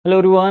Hello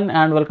everyone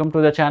and welcome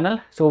to the channel.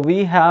 So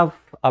we have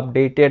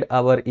updated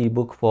our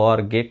ebook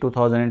for GATE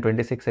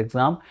 2026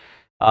 exam.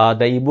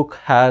 The ebook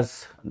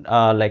has been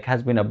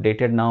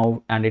updated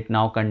now, and it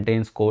now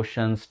contains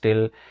questions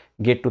till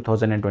GATE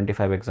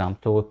 2025 exam.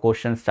 So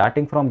questions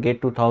starting from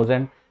GATE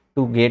 2000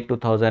 to GATE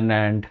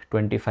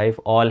 2025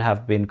 all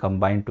have been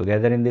combined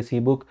together in this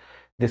ebook.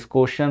 These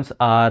questions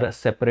are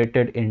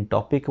separated in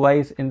topic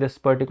wise in this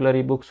particular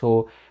ebook.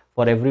 So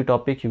for every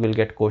topic you will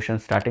get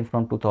questions starting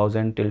from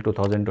 2000 till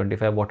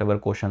 2025. Whatever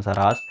questions are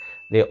asked,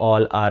 they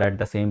all are at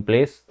the same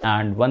place,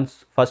 and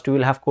once first you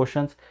will have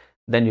questions,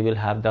 then you will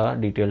have the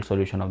detailed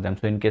solution of them.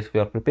 So in case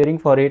you are preparing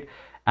for it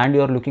and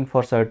you are looking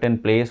for certain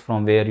place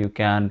from where you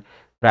can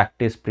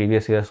practice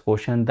previous year's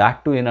question,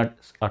 that too in a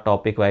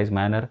topic wise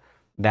manner,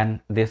 then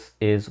this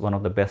is one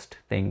of the best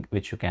thing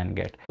which you can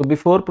get. So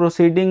before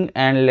proceeding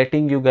and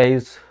letting you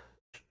guys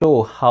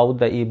show how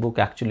the ebook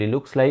actually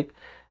looks like,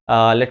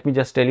 let me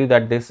just tell you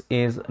that this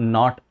is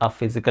not a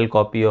physical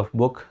copy of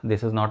book.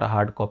 This is not a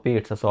hard copy,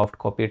 it's a soft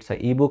copy, it's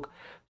a ebook.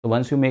 So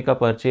once you make a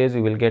purchase,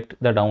 you will get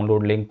the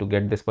download link to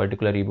get this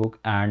particular ebook,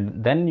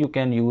 and then you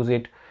can use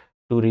it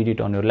to read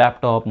it on your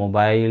laptop,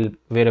 mobile,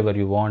 wherever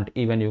you want.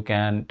 Even you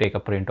can take a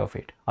print of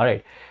it. All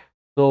right,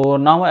 so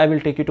now I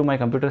will take you to my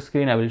computer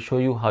screen. I will show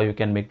you how you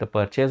can make the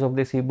purchase of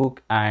this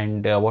ebook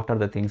and what are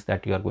the things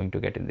that you are going to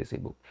get in this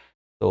ebook.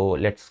 So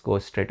let's go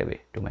straight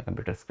away to my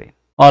computer screen.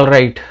 All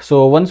right,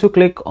 so once you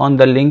click on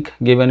the link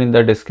given in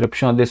the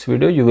description of this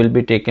video, you will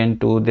be taken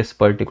to this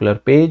particular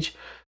page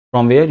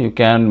from where you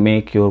can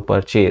make your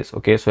purchase.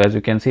 Okay, so as you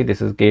can see, this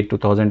is GATE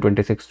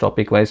 2026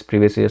 topic wise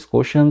previous year's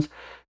questions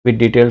with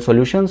detailed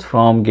solutions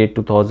from GATE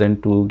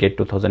 2000 to GATE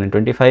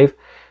 2025.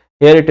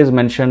 Here it is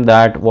mentioned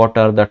that what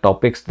are the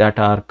topics that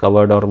are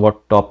covered, or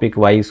what topic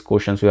wise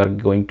questions you are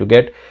going to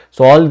get.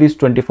 So all these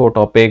 24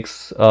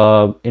 topics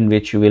in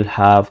which you will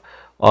have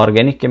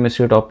organic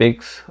chemistry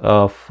topics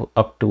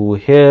up to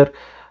here,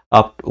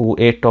 up to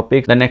 8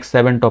 topics. The next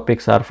 7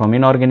 topics are from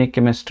inorganic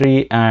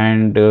chemistry,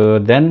 and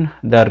then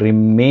the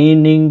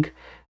remaining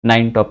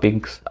 9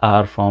 topics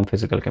are from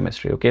physical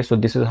chemistry. Okay, so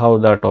this is how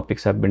the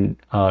topics have been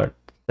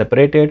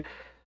separated.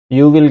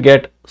 You will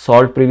get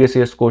solved previous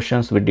year's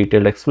questions with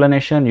detailed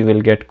explanation. You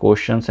will get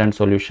questions and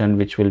solution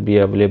which will be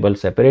available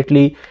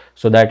separately,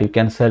 so that you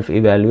can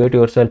self-evaluate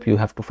yourself. You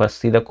have to first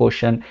see the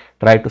question,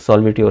 try to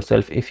solve it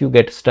yourself. If you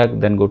get stuck,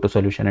 then go to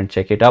solution and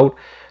check it out.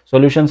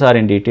 Solutions are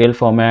in detailed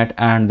format,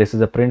 and this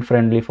is a print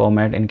friendly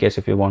format in case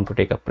if you want to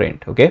take a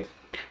print. Okay,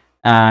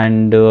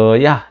 and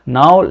yeah,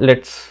 now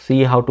let's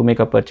see how to make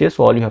a purchase.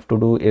 So all you have to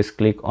do is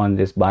click on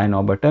this buy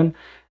now button,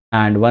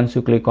 and once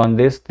you click on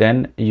this,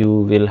 then you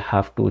will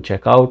have to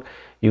check out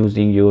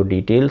using your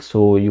details.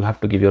 So you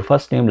have to give your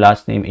first name,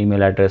 last name,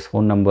 email address,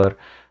 phone number,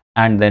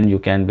 and then you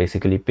can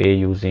basically pay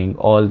using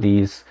all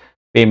these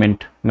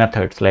payment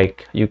methods.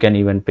 Like you can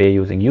even pay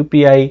using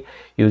UPI,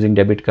 using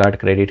debit card,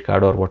 credit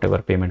card, or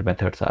whatever payment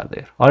methods are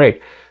there. All right,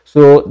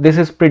 so this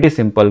is pretty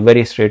simple,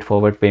 very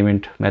straightforward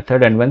payment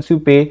method. And once you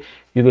pay,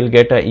 you will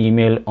get an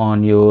email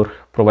on your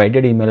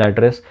provided email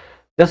address.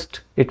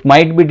 Just it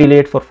might be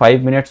delayed for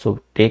 5 minutes,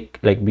 so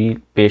be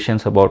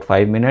patient about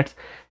 5 minutes,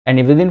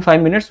 and within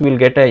 5 minutes we will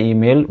get an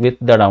email with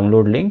the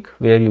download link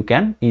where you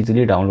can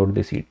easily download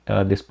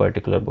this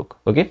particular book.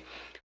 Okay,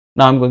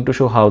 now I'm going to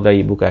show how the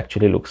ebook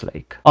actually looks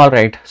like. All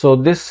right, so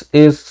this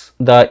is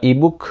the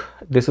ebook.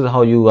 This is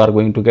how you are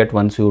going to get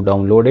once you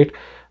download it.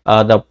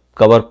 The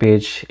cover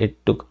page,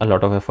 it took a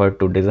lot of effort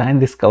to design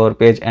this cover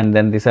page, and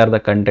then these are the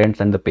contents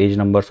and the page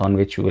numbers on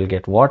which you will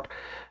get what.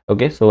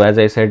 Okay, so as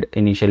I said,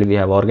 initially we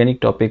have organic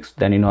topics,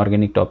 then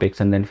inorganic topics,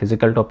 and then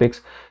physical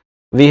topics.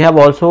 We have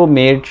also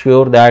made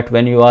sure that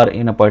when you are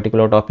in a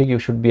particular topic, you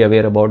should be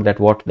aware about that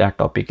what that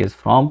topic is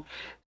from.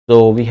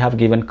 So we have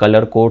given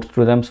color codes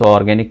to them. So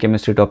organic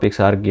chemistry topics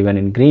are given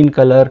in green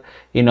color,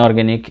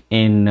 inorganic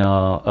in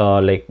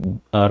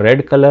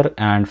red color,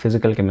 and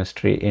physical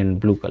chemistry in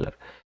blue color.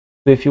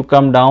 So if you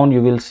come down,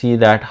 you will see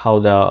that how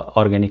the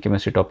organic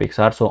chemistry topics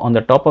are. So on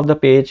the top of the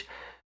page,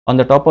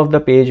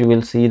 you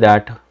will see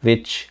that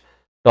which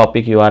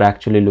topic you are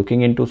actually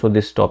looking into. So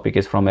this topic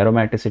is from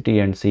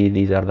aromaticity, and see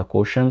these are the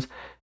questions,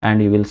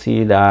 and you will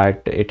see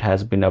that it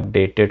has been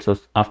updated. So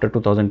after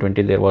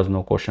 2020 there was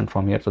no question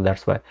from here, so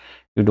that's why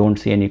you don't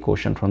see any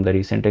question from the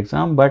recent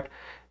exam. But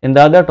in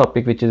the other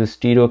topic, which is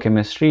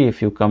stereochemistry,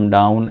 if you come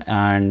down,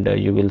 and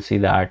you will see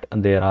that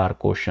there are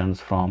questions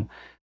from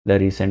the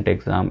recent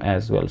exam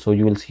as well. So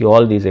you will see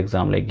all these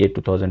exams like GATE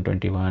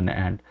 2021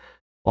 and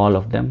all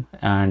of them.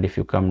 And if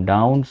you come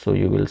down, so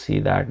you will see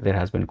that there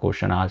has been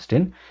question asked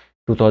in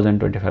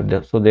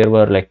 2025. So there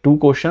were like 2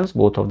 questions,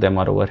 both of them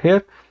are over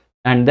here,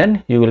 and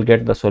then you will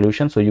get the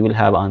solution. So you will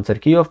have answer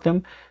key of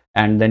them,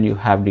 and then you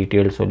have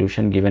detailed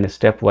solution given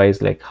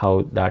stepwise, like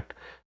how that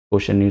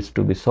question needs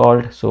to be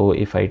solved. So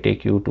if I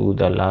take you to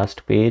the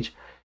last page,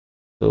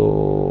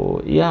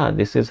 so yeah,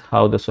 this is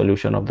how the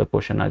solution of the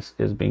question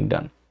is being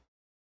done.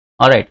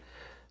 All right,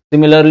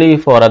 similarly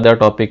for other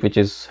topic, which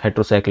is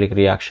heterocyclic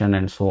reaction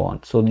and so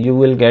on, so you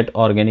will get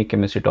organic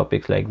chemistry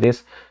topics like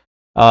this.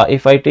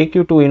 If I take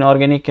you to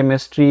inorganic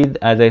chemistry,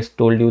 as I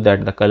told you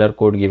that the color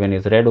code given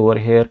is red over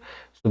here.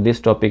 So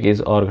this topic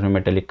is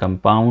organometallic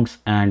compounds,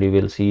 and you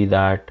will see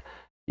that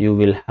you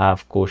will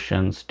have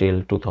questions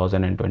till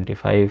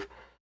 2025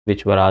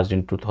 which were asked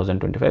in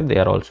 2025. They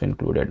are also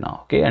included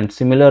now. Okay, and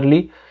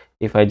similarly,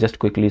 if I just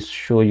quickly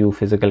show you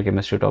physical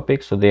chemistry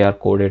topics, so they are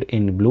coded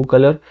in blue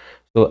color.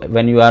 So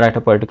when you are at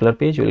a particular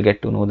page, you will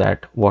get to know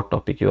that what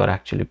topic you are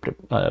actually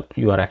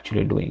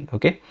doing.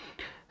 Okay,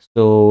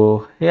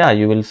 so yeah,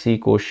 you will see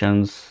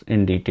questions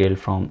in detail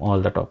from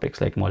all the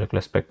topics like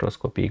molecular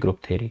spectroscopy,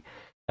 group theory.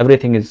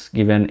 Everything is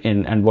given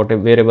in, and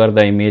wherever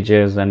the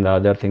images and the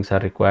other things are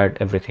required,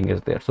 everything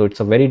is there. So it's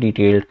a very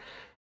detailed,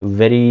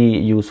 very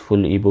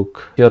useful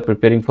ebook. If you are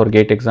preparing for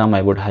GATE exam,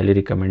 I would highly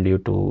recommend you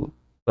to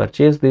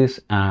purchase this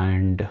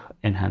and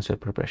enhance your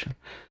preparation.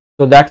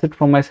 So that's it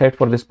from my side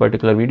for this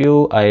particular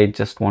video. I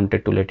just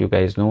wanted to let you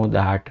guys know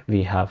that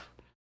we have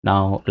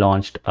now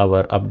launched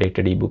our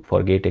updated ebook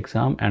for GATE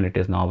exam, and it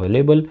is now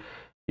available.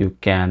 You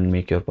can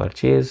make your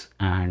purchase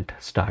and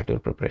start your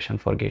preparation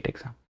for GATE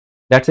exam.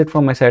 That's it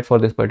from my side for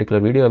this particular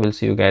video. I will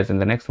see you guys in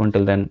the next one.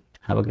 Till then,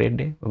 have a great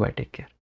day. Bye bye. Take care.